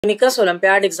Unicus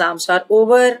Olympiad exams are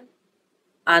over.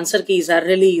 Answer keys are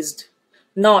released.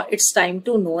 Now it's time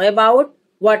to know about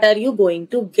what are you going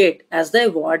to get as the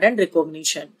award and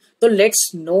recognition. So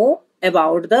let's know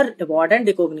about the award and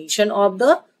recognition of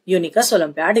the Unicus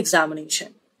Olympiad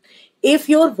examination. If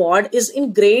your award is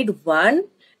in grade 1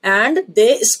 and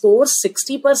they score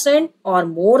 60% or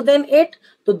more than it,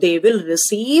 so they will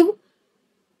receive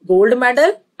gold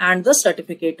medal and the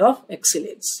certificate of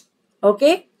excellence.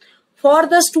 Okay. For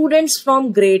the students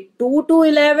from grade 2 to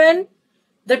 11,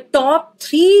 the top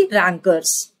 3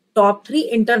 rankers, top 3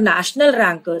 international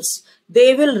rankers,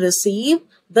 they will receive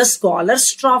the Scholars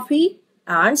Trophy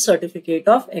and Certificate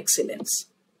of Excellence.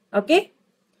 Okay.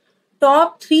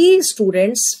 Top 3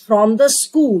 students from the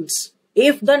schools,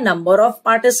 if the number of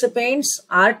participants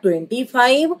are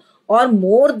 25 or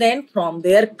more than from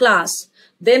their class,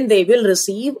 then they will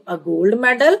receive a gold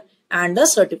medal and a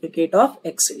Certificate of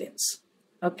Excellence.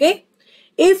 Okay.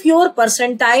 If your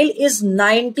percentile is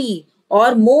 90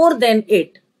 or more than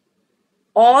it,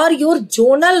 or your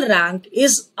zonal rank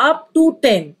is up to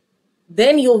 10,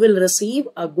 then you will receive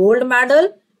a gold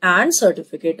medal and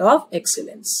Certificate of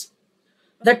Excellence.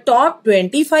 The top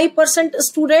 25%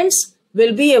 students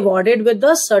will be awarded with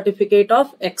the Certificate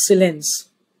of Excellence.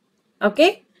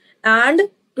 Okay. And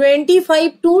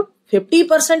 25 to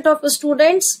 50% of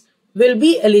students will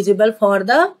be eligible for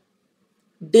the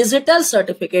Digital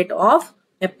Certificate of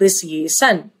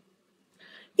Appreciation.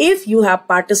 If you have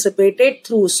participated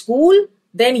through school,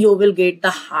 then you will get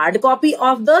the hard copy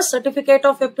of the Certificate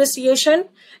of Appreciation,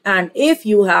 and if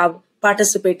you have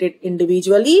participated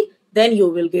individually, then you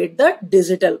will get the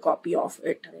digital copy of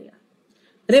it.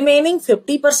 Remaining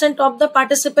 50% of the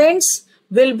participants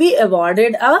will be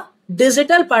awarded a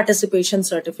digital participation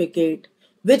certificate,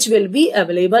 which will be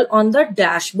available on the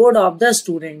dashboard of the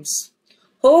students.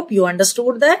 Hope you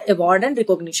understood the award and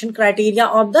recognition criteria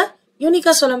of the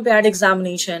Unicus Olympiad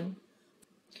examination.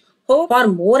 Hope for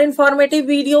more informative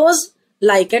videos,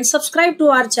 like and subscribe to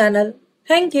our channel.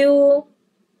 Thank you.